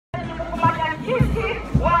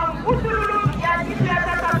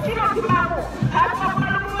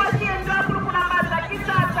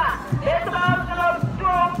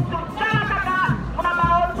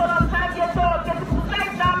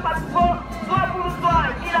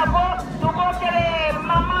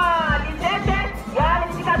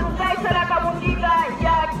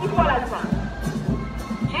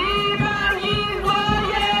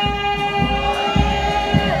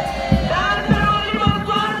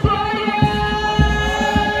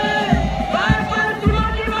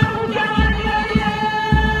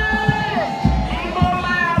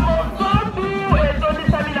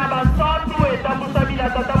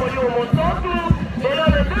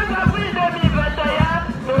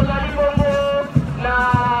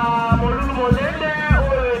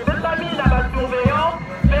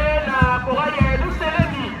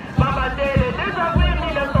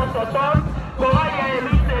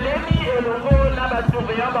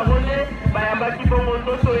bangone bayambaki bongo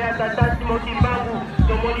nzoto ya tata Timothy Mbangu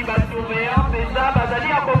tomoni basurveillant peza bazali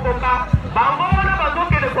ya kokoka bango wana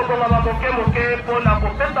bazokende kobonga bamoke mpona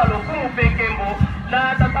kopesa lokumu mpe nkembo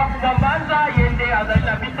na tata Kubambanza yende azali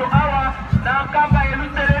na biso awa na Nkamba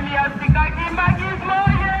eluselemi ya sika kimbagismo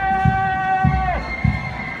ye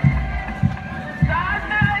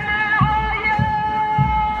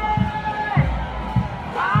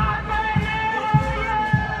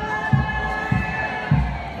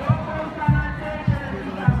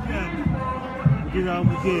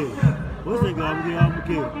Amuke, você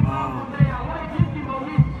amuke.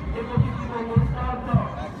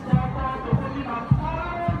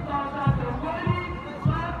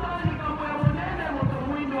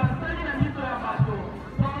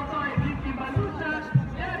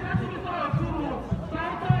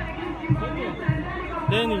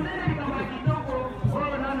 Deni.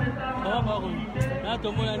 Là,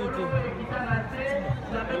 tout le monde a noté.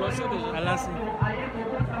 Alasi.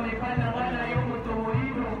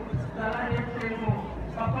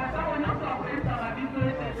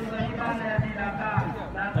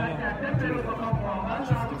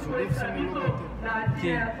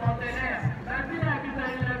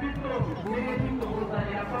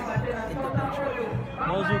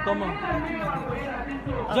 Bonjour, comment?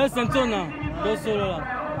 J'ai 5 tonnes, 2 solos là.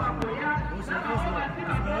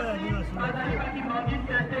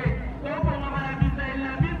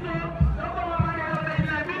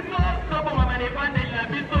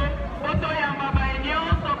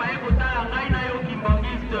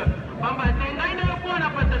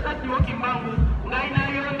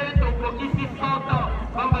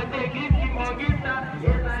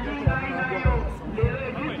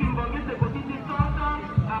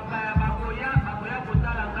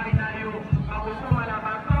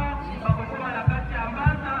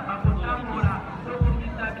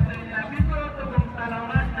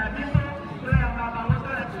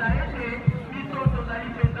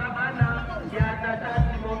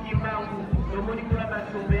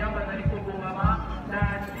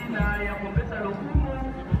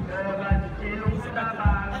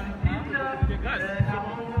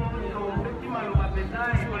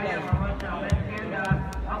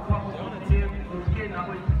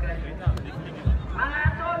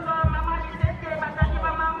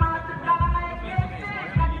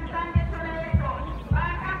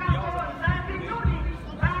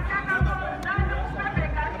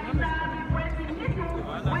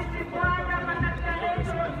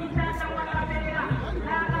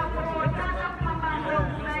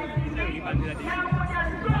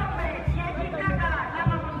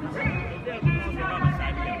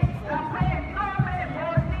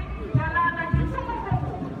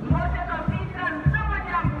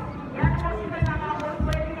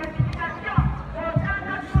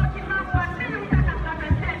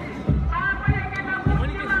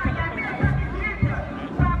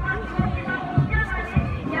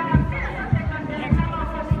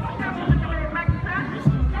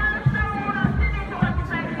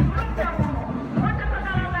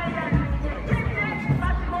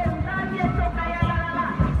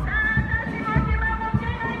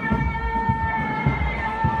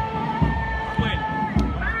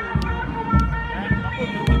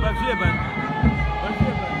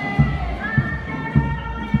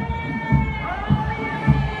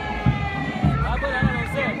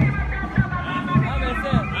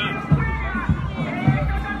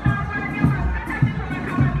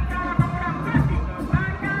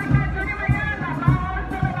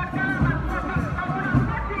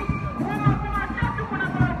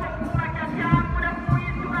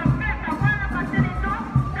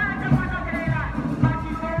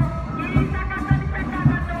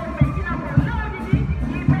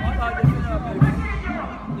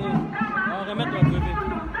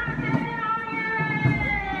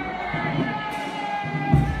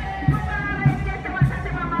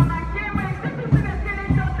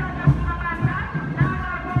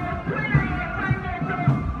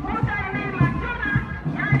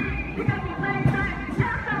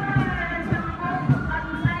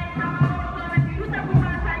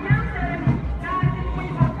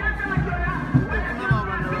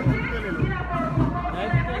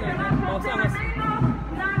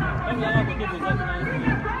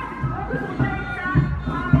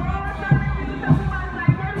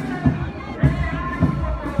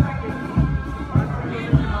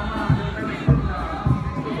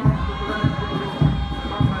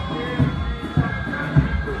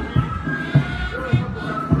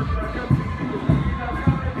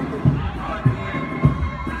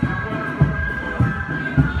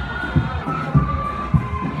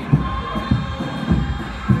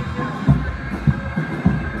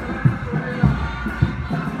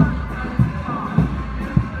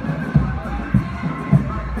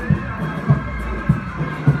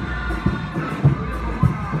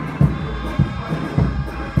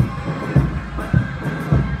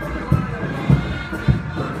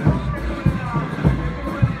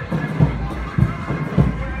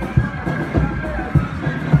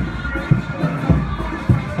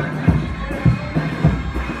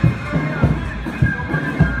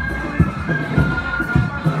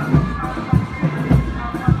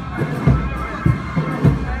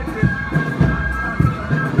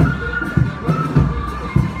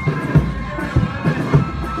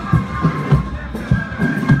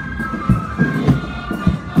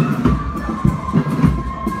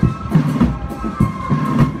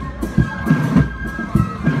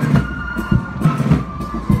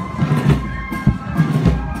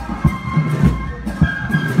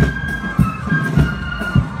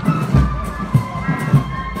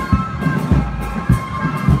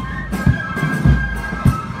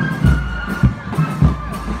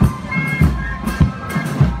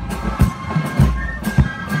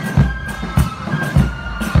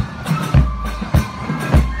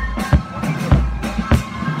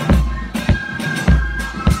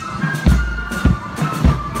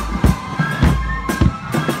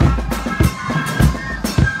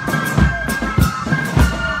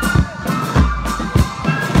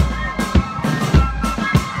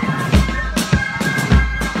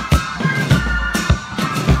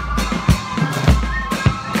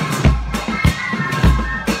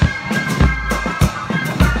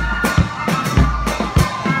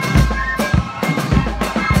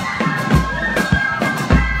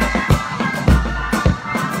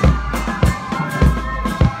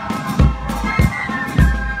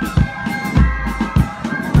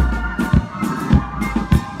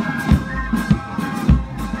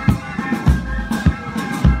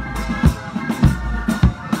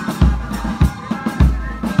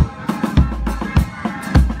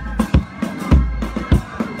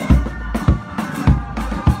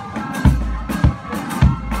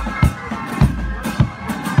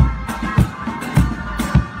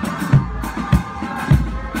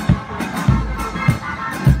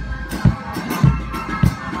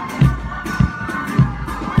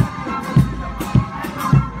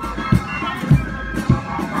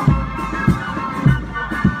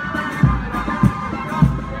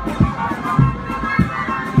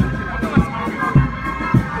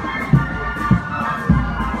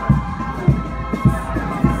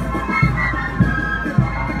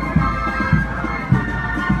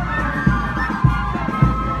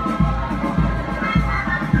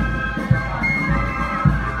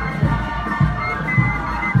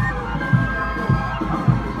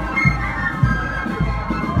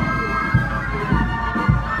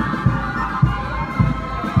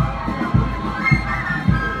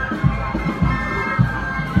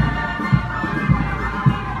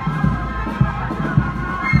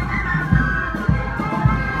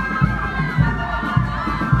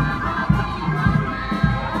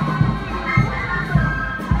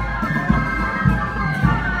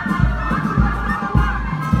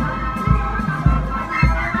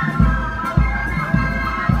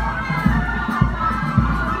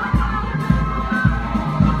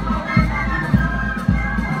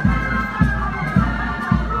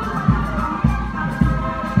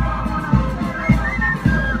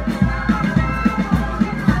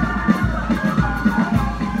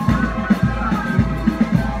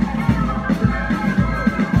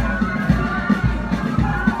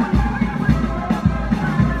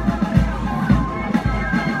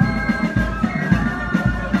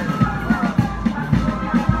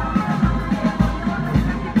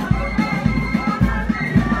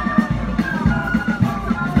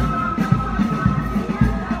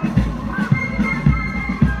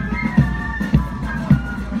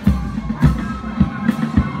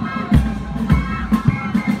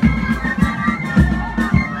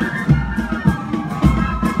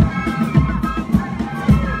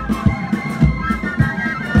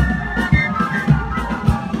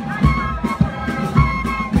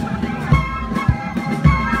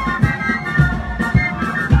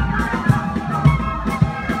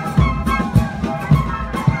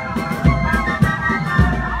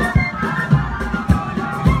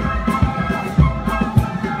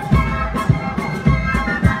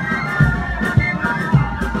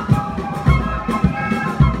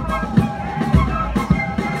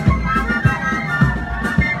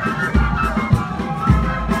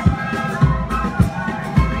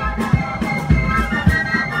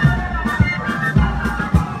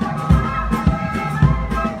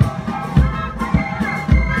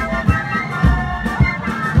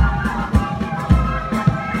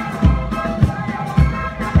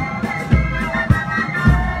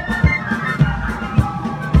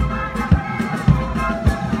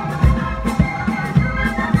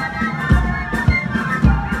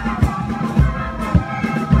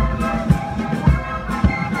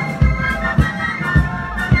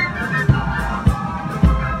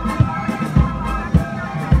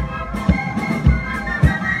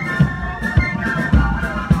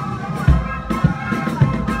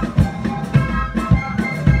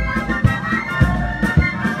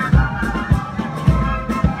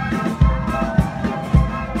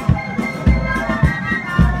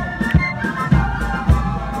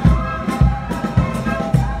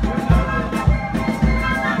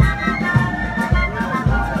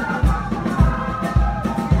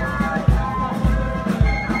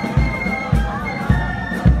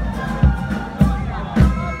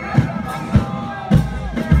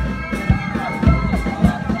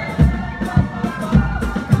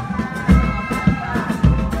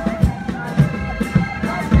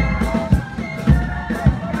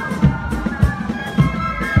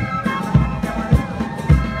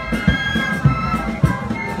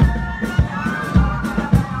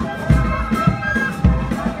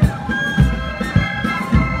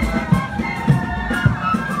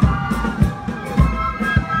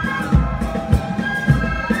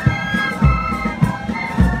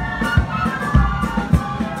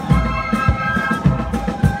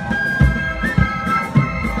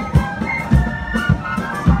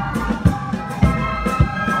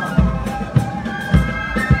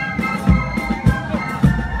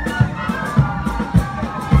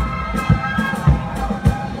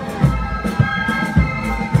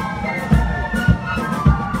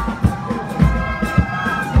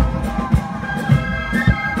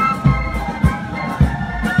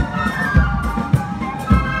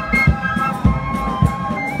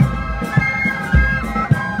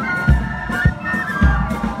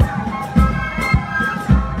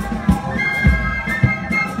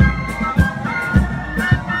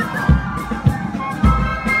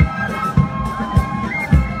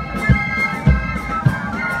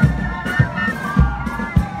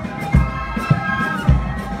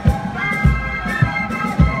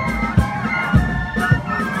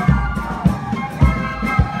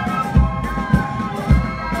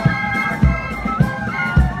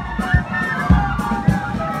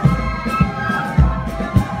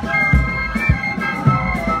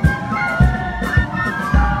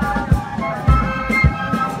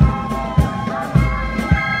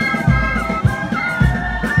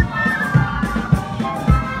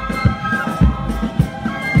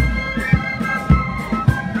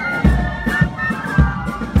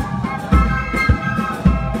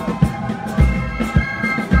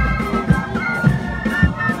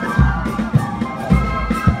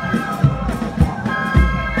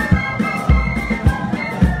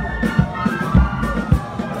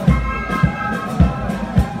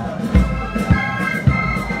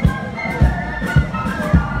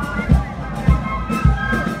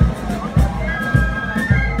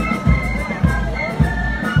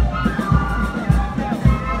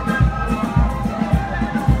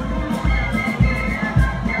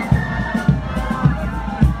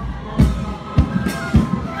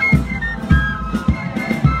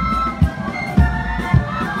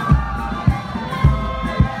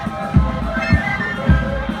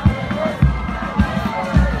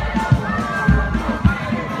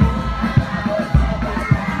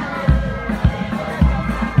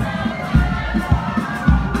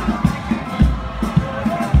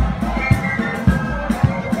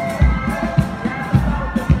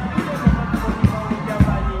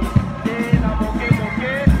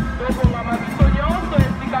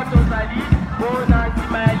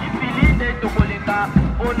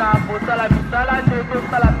 kosala misala te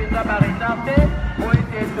tosala mpenza baretarte po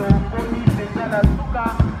ete tokomi mpenza na suka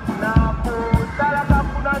na kosalaka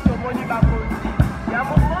kuna tomoni bakonzi ya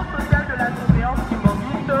mouvement social de la surveillance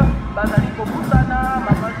kimongiste bazali kobusana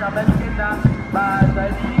mama Germain Nkamba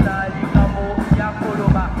bazali na likambo ya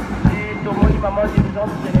koloba e tomoni mama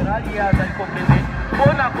dirigente générale ye azali kopene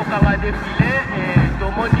mpona kokanga defile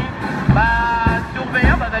tomoni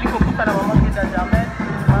basurveillant bazali kobusana mama Germain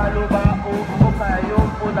maloba okoka yo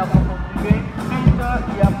mpona kokontinue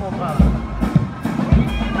suite ya programme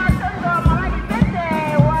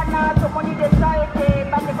tomoni deja ete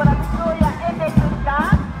bandeko na biso ya ebekisa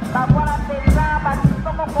bavwala mpenza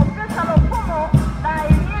basisongo kopesa lokumu na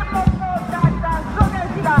ye moko tata zone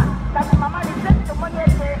ezila kasi mama liseti tomoni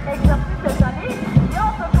ete exercice ezali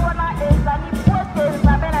nyonso to wana ezali po ete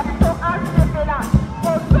nzambe na biso asepela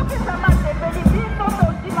kosukisa masepeli biso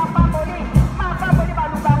tozima pamboli mapamboli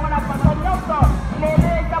balubango na faso nyonso lelo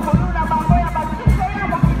eza moluna bango ya basuse ya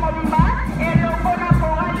moki mobimba elongo na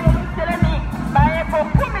korali yerusalemi baye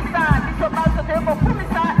kokumisa biso baso te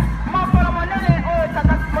kokumisa mokolo monene oyo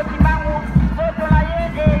tata motimbangu zotola ye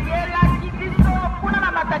eyelaki biso kuna na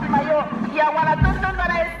matadima yo ya wana totonda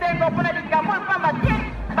na esengo mpona likambo epamba te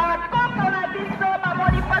bakoko na biso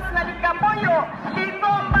bamoni mpasi na likambo oyo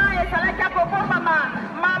lingomba ezalaki akobomama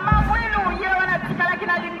mama mwilu ye wana tikalaki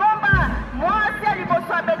na lingomba mwasi ya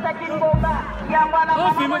liboso abetaki ngomba yango wana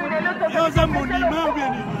mama lelo oza monima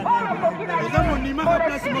olokoki na ye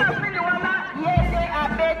wana yende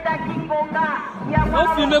abetaki ngonga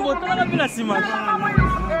ofilme botalaka mpe na nsima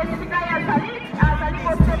esika ye azali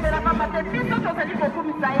kosepela pamba te biso tozali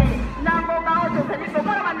kokumisa ye na ngonga oyo tozali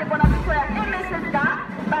komona bandeko na biso ya mssk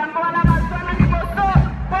bango wana bazwami liboso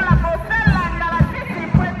mpona kosala ngala sisi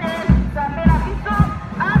po ete nzambe na biso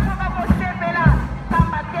akoka kosepela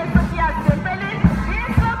pamba te soki asepeli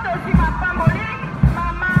biso tozima pamboli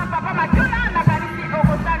mama papa makona nakanisi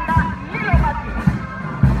okotanga liloba te.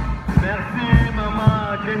 Merci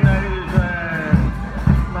maman Kenda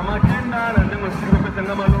mama Kenda na ndenge osili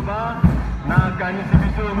kopesanga maloba na kanisi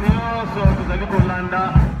biso nyonso tozali kolanda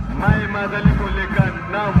mai mazali koleka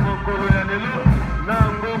na mokolo ya lelo na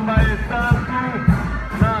ngomba esatu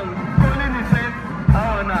na kolini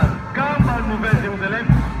awa na Nkamba Nouvelle Jérusalem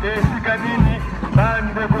esika nini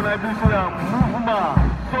bandeko na biso ya mouvement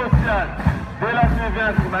social de la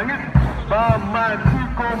surveillance kimangisi bamati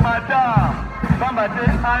komata pamba te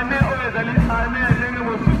ane oyo ezali ane ya ndenge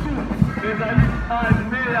mosusu ezali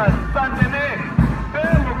ane ya centenaire mpe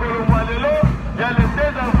mokolo mwa lelo ya le 2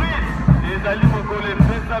 avril ezali mokolo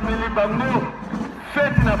epesameli bango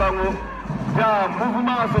feti na bango ya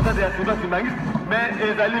mouvement social de la surveillance kimangisi me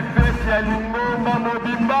ezali feti ya lingomba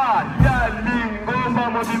mobimba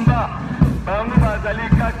bango bazali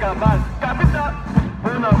kaka bakabisa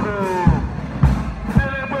mpona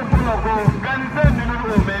mpona koorganize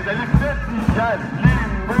milulu me ezali feti ya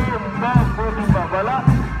lingomba mobimba vala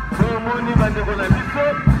tomoni bandeko na biso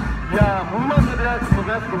ya mouvement de la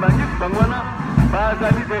surveillance kimangisi bango wana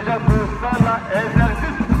bazali deja kosala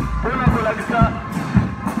exercice mpona kolakisa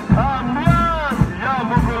ambiance ya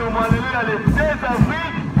mokolo mwa lelo ya le 2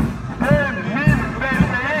 avril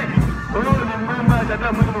 2021 oyo lingomba ya tata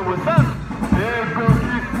mwini mobosantu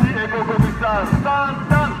ekokomisa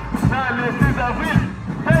 100 ans na le 6 avril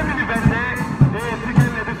 2021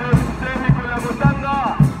 etikeli biso semikolo ya kotanga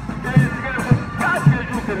etikeli ko 4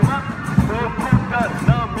 jours seulement okota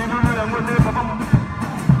na milulu yango nde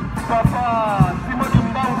papa simoni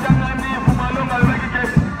mbau jangani fumalonga alobaki ke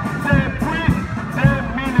depuis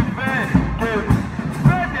 2020 ke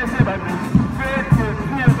fete esi ebandi fete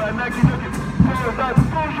esi ebandaki soki toza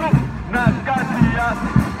toujours na kati ya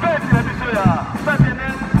fete na biso ya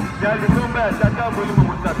centenaire ya lingomba ya tata molimo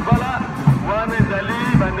mosantu vala wana ezali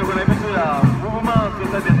bandeko na biso ya mouvement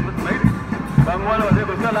social de surveillance bango wana bazali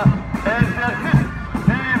kosala exercice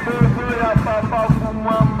liboso ya papa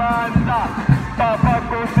kumwambanda papa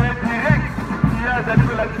conseil direct ye azali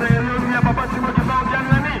kolakisa elongi ya papa simokiba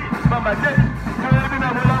okiangani pamba te toyebi na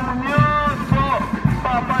bolamu nyonso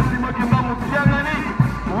papa simokiba mokiangani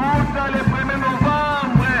wuta le 1er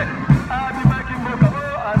novembre abimaki mboka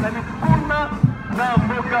oyo azali kuna na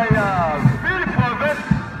mboka ya ville province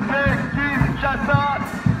de Kinshasa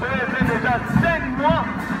oyo eza deja 5 mois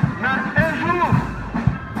na 1 jour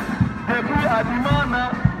depuis abima na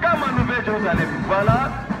Nkamba Nouvelle Jérusalem voilà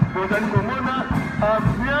tozali komona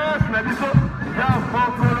ambiance na biso ya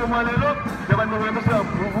mokolo mwa lelo ya bandeko na biso ya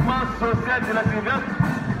mouvement social de la surveillance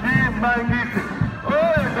kimangisi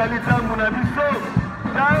oyo ezali ntango na biso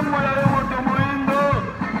ntango ya yo moto moyindo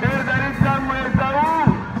ezali ntango ya Esawu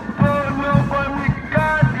tonyokomi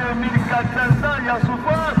 4400 ya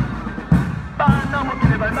souffrance bana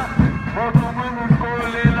mokili banda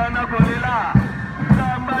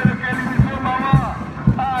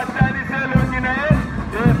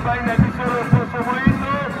baina biso loposo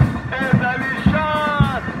moyindo ezali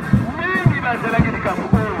chance mingi bazelaki likambo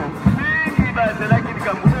oyo mingi bazelaki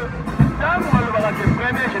likambo oyo ntango balobaka ke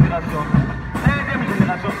première génération deuxième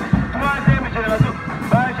génération troisième génération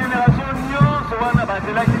bagénération nyonso wana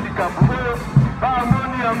bazelaki likambo oyo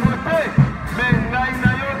bamoni yango te me ngai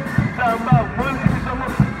na yo samba moni bisomo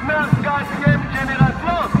na quatrième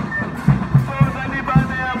génération tozali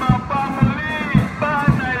bana ya mapamoli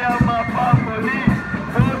bana ya mapamoli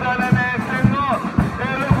tozala na esengo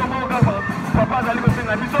eloko moka papa azali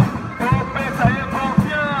kosenga biso topesa ye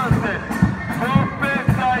confiance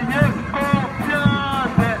topesa ye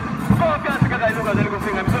confiance confiance kaka eloko azali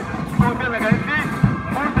kosenga biso confiance akanisi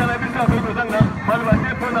mbuta na biso akoki kozanga maloba te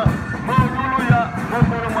mpona molulu ya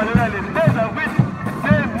mokolo mwalela le 16 avril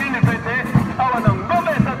 2021 awa na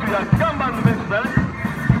ngomba esatu ya Nkamba Nouvelle Jerusalem.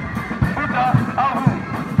 Mbuta a vous.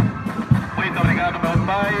 Muito obrigado, meu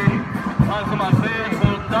pai. Mais uma vez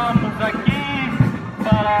voltamos aqui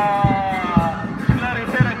para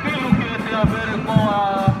esclarecer aquilo que tem a ver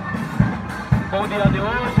com o dia de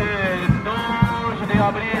hoje, 2 de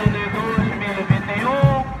abril de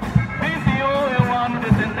 2021. 21 é o ano de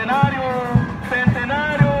centenário.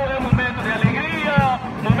 Centenário é um momento de alegria,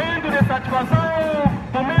 momento de satisfação,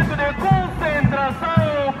 momento de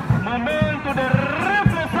concentração, momento de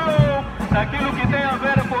reflexão daquilo que tem a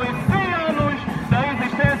ver com os 100 anos da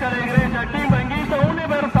existência da Igreja Quimbanguista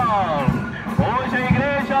Universal. Hoje a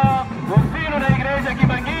igreja, o sino da Igreja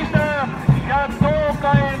Quimbanguista já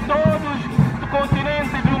toca em todos os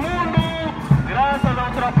continentes do mundo, graças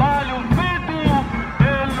ao trabalho feito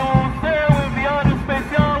pelo seu enviado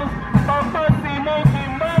especial, Papa Simão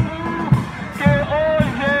Kimbangu, que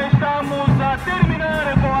hoje estamos a terminar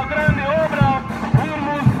com a grande obra, o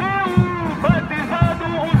museu batizado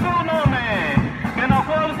o seu nome, que na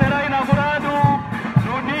qual será inaugurado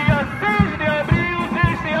no dia 6 de abril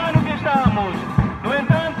deste ano que estamos. No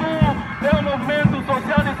entanto, é o movimento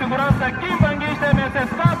social de segurança Quimbanguista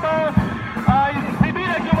MSSK a exibir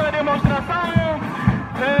aqui uma demonstração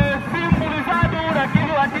simbolizado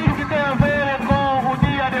daquilo que tem a ver com o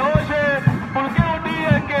dia de hoje, porque o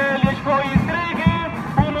dia que lhes foi entregue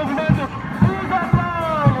o movimento dos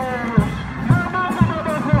aplausos.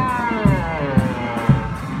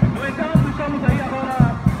 No entanto, estamos aí agora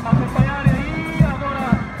a acompanhar aí agora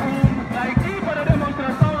a equipa da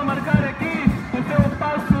demonstração a marcar aqui o seu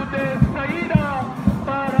passo de saída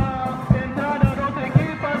para a entrada da outra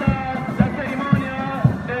equipa da cerimônia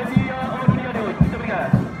do dia de hoje. Muito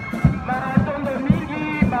obrigado. Marathon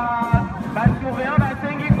domingi ba surveillant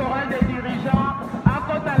basengi choral des dirigeants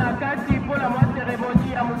akota na kati mpona mwa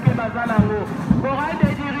cérémonie ya moke baza nango. Choral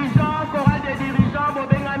des dirigeants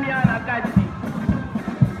bobengami ya na kati.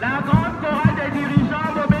 La grande chorale des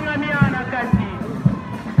dirigeants bobengami ya na kati.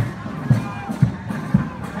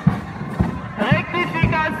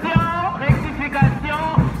 Rectification.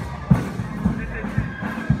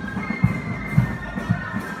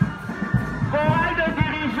 Chorale de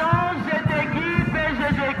dirigeants, GTK,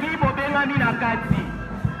 PGGK, bobengami na kati.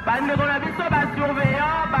 Bandeko na biso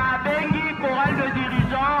basurveillant babengi chorale de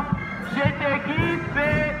dirigeants, GTK,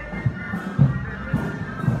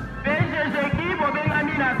 PGGK,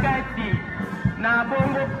 bobengami na kati. Na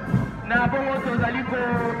bongo tozali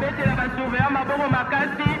kobetela basurveillant mabongo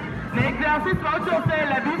makasi na exercice bauti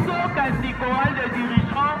osala biso kasi chorale de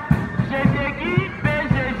dirigeants, GTK,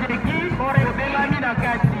 PGGK, bobengami na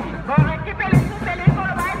kati.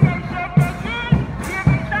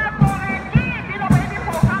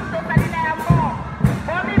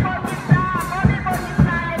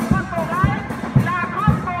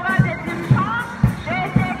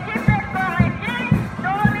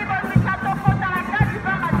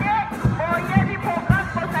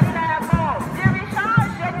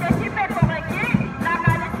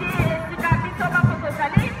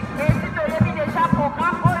 Thank you.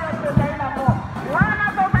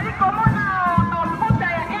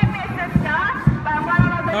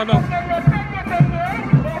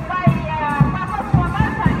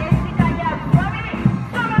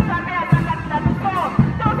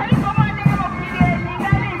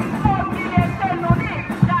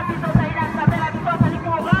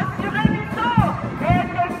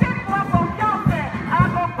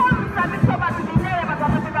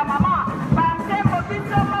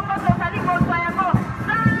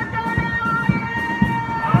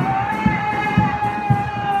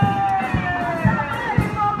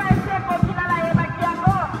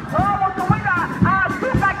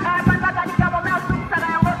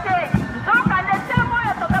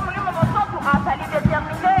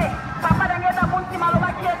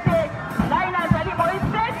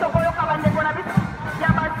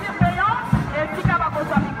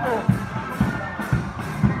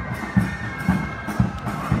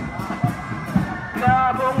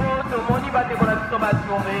 président bongo tomoni bateko na biso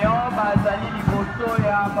basurveillant bazali liboso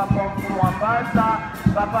ya papa mwambasa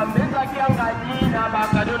papa mbezaki angani na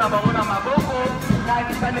bakado na bango na maboko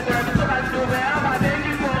kasi bandeko na biso basurveillant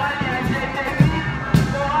babengi korali ya jeteki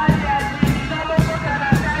korali ya dirigeant mokota na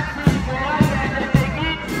kati korali ya jeteki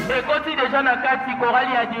ekoti deja na kati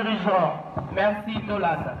korali ya dirigeant merci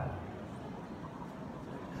tolanda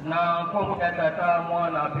na nkombo ya tata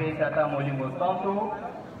mwana mpe tata molimo santo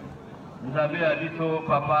nzambe ya biso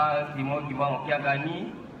papa simon kibango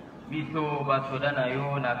kiangani biso basoda na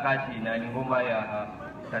yo na kati na lingomba ya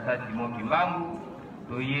tata simon kimbangu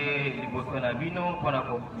toye liboso na bino mpona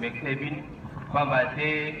komekise bino pamba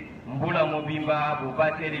te mbula mobimba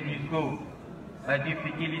bobatele biso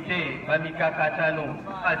badifficulté bamikakatano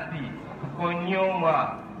asi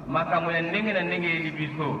konyongwa makambo ya ndenge na ndenge eli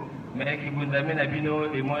biso me kibunzame na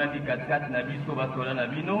bino emonani katikati na biso basoda na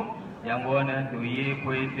bino yango wana toye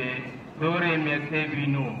po ete toremercie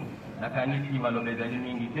bino nakanisi maloba ezali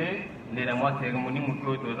mingi te nde na mwa seremoni motu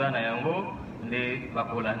oyo toza na yango nde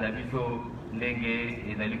bakolanda biso ndenge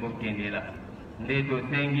ezali kokendela nde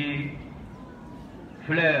tosengi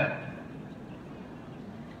fleur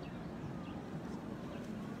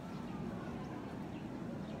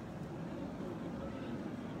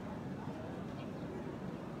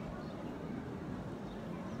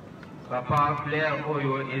papa fleur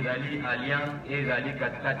oyo ezali alliance ezali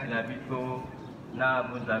katikati na biso na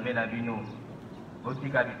bunzambe na bino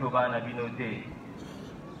otika biso bana na bino te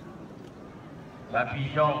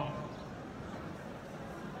bapigeon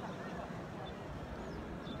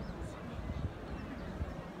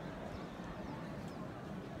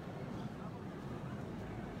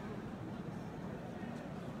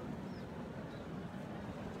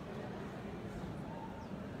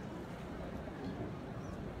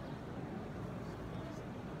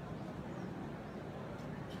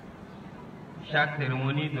chaque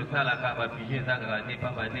cérémonie tosalaka bapigeon ezalaka te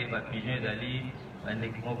pamba te bapigeon ezali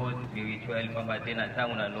bandeki moko spirituel pamba te na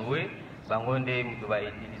ntango na noe bango nde moto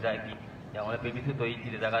baetilizaki yango mpe biso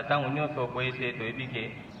toitilizaka ntango nyonso po ete toyebi ke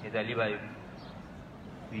ezali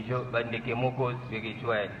bandeke moko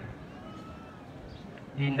spirituel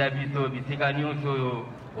tinda biso bisika nyonso oyo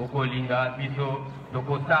okolinga biso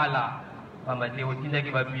tokosala pamba te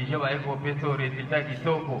otindaki bapigeon baye kopesa resultat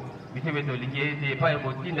kitoko biso mpe tolingi ete epai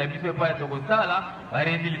kotinda biso epai tokosala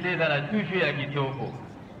baresultat ezala toujours ya kitoko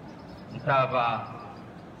ntaba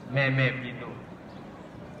meme plito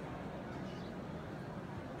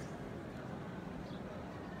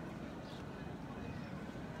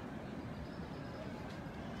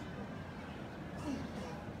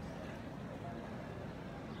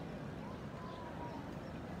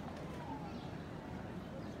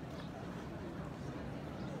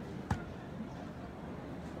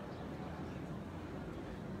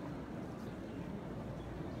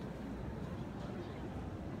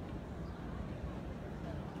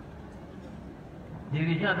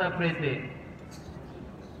dirigeant a prêté.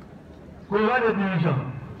 Quoi le dirigeant?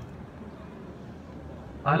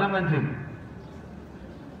 À la manzine.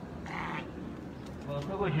 Bon, ce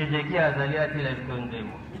que j'ai dit à Zali a été la vision de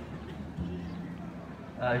moi.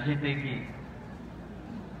 J'étais qui?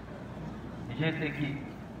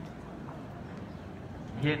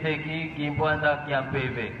 J'étais qui me pointe qui en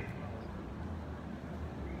PV.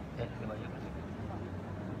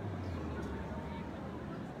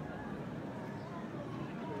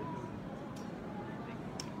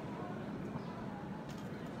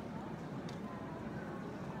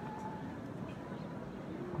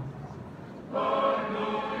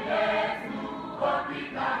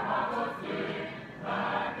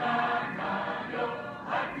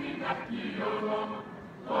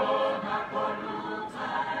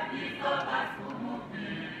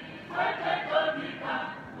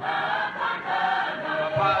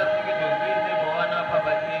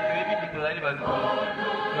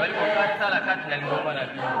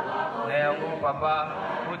 Papa,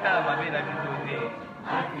 autant ma belle habitude,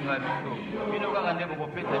 bino kaka nde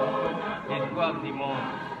bokopesa biso espoir du monde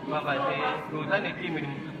pamba te toza na ekimeli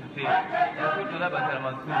mosusu te yango toza basala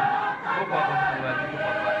masumu okoka kosunga biso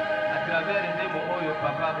papa a travers nzembo oyo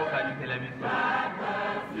papa akokanisela biso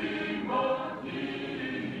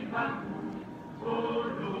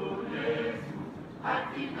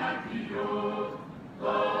Happy, happy, oh,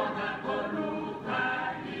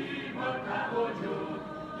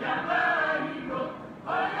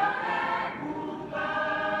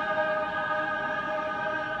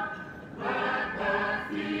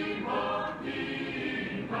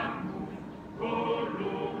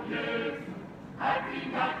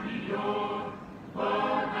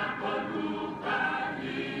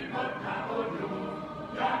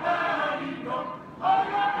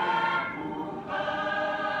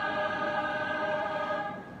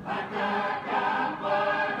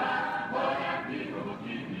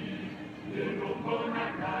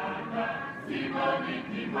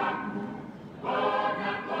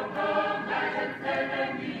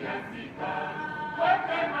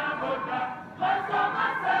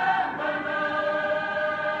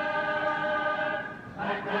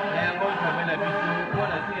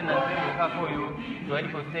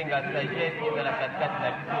 sagesse ezala katikati na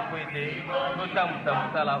biso po ete totambusa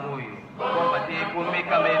mosala oyo komba te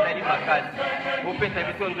komekama ezali makasi kopesa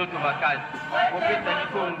biso nzoto makasi kopesa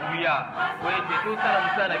biso nguya po ete tosala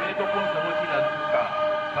mosala bino tokomisa moti na suka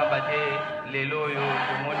pamba te lelo oyo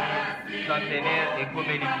tomoni centenaire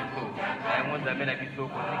ekomeli biso na yango nzambe na biso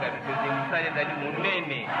kotika biso te mosala ezali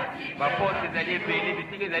monene baporte ezali ebele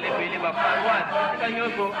bisika ezali ebele baparoise bisika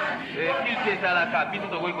nyonso kilte ezalaka biso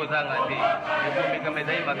tokoki kozanga te ekomekama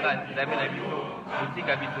ezali makasi nzambe na biso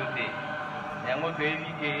kotika biso te yango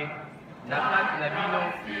toyebi ke na kati na bino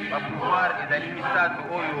bapouvoir ezali misato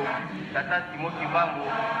oyo tata Timoki Mbango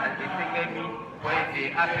esengemi po ete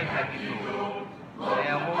apesa biso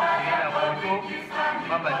yango toye na foto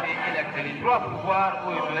pamba te elakisa les trois pouvoir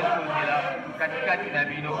oyo tozali kozela katikati na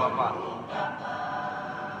bino papa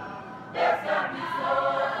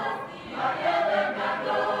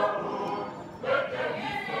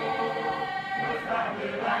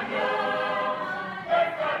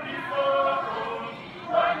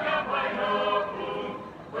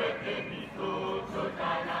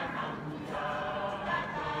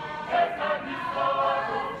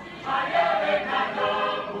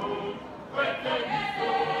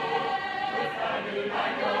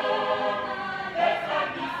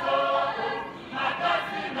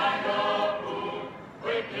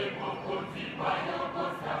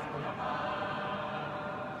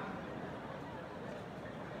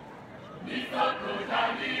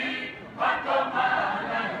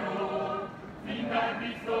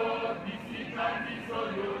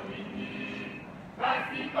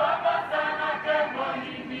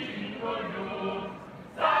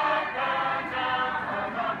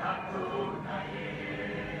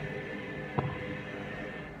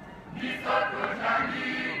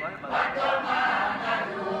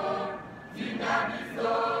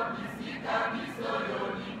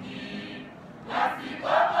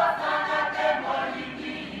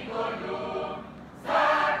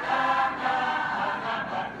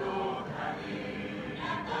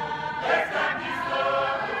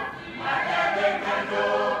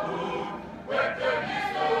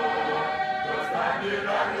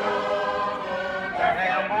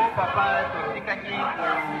papa totikaki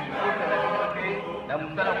kosala bino te na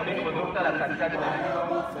mosala monene bozosala katikati na biso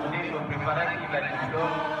nde topreparaki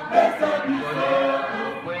badiplome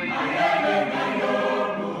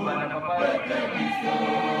bana papa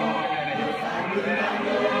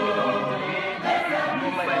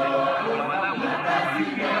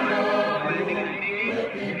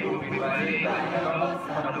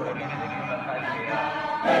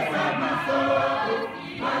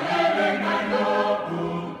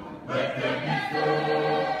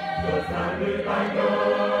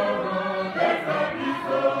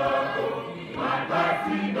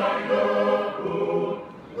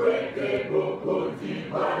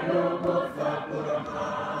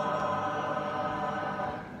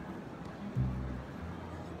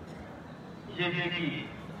Jésus.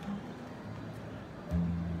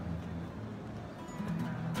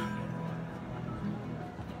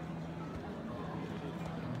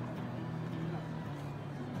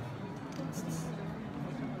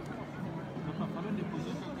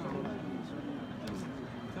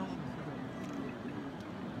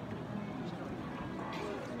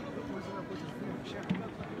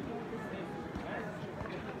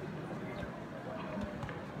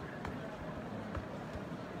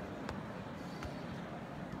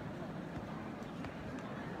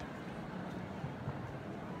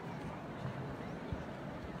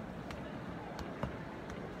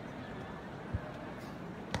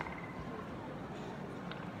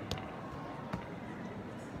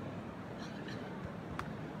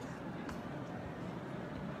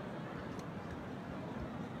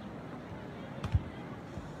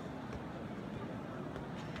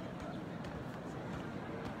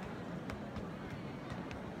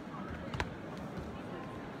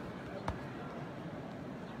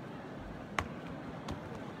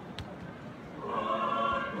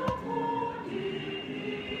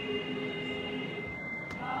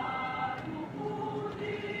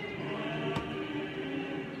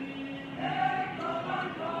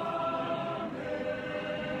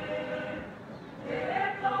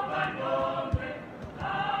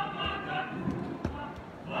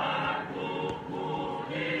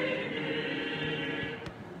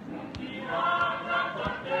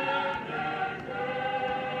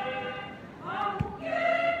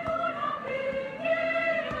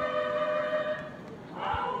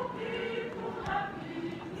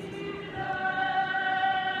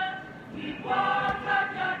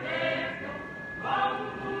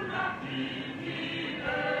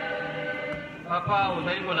 papa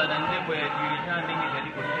ozali kolanda ndeko ya dirigeant ndenge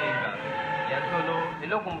ezali kosenga ya solo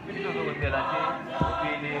eloko mokili tozokotela te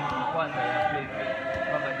opele kwanza ya pepe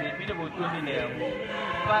pamba te bino botondi na yango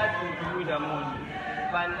pasi tuluda moni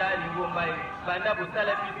banda lingomba banda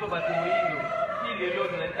bosala biso bato moyindo ti lelo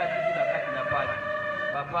tozali kasi na kati na pasi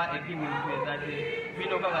papa ekimi mosu eza te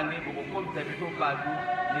bino kaka nde bokokomisa biso bato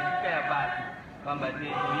nesika ya bato pamba te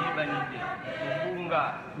toyebani te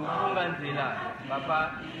tobunga nzela papa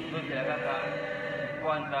tozela kaka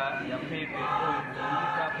kwanza ya pepe oyo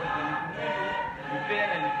tobungisa lipela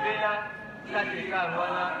na lipela kati ekar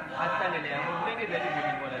wana asalela yango ndenge ezali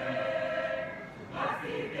bolingo na bino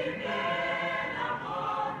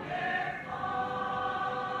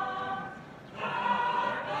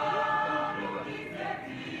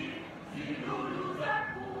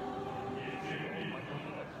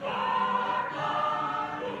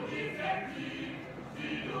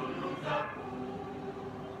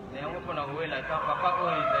yango mpona kowela ta papa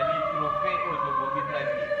oyo ezali trophée oyo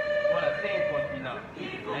tobongisaki mpona 5 continent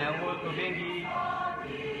na yango tobengi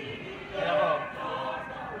Europe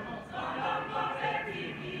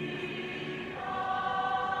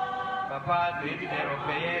papa toyebi ba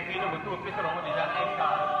européen bino boto bopesa bango deja 1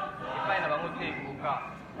 quart epai na bango te ekoka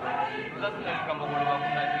toza tuna likambo koloba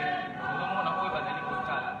kuna te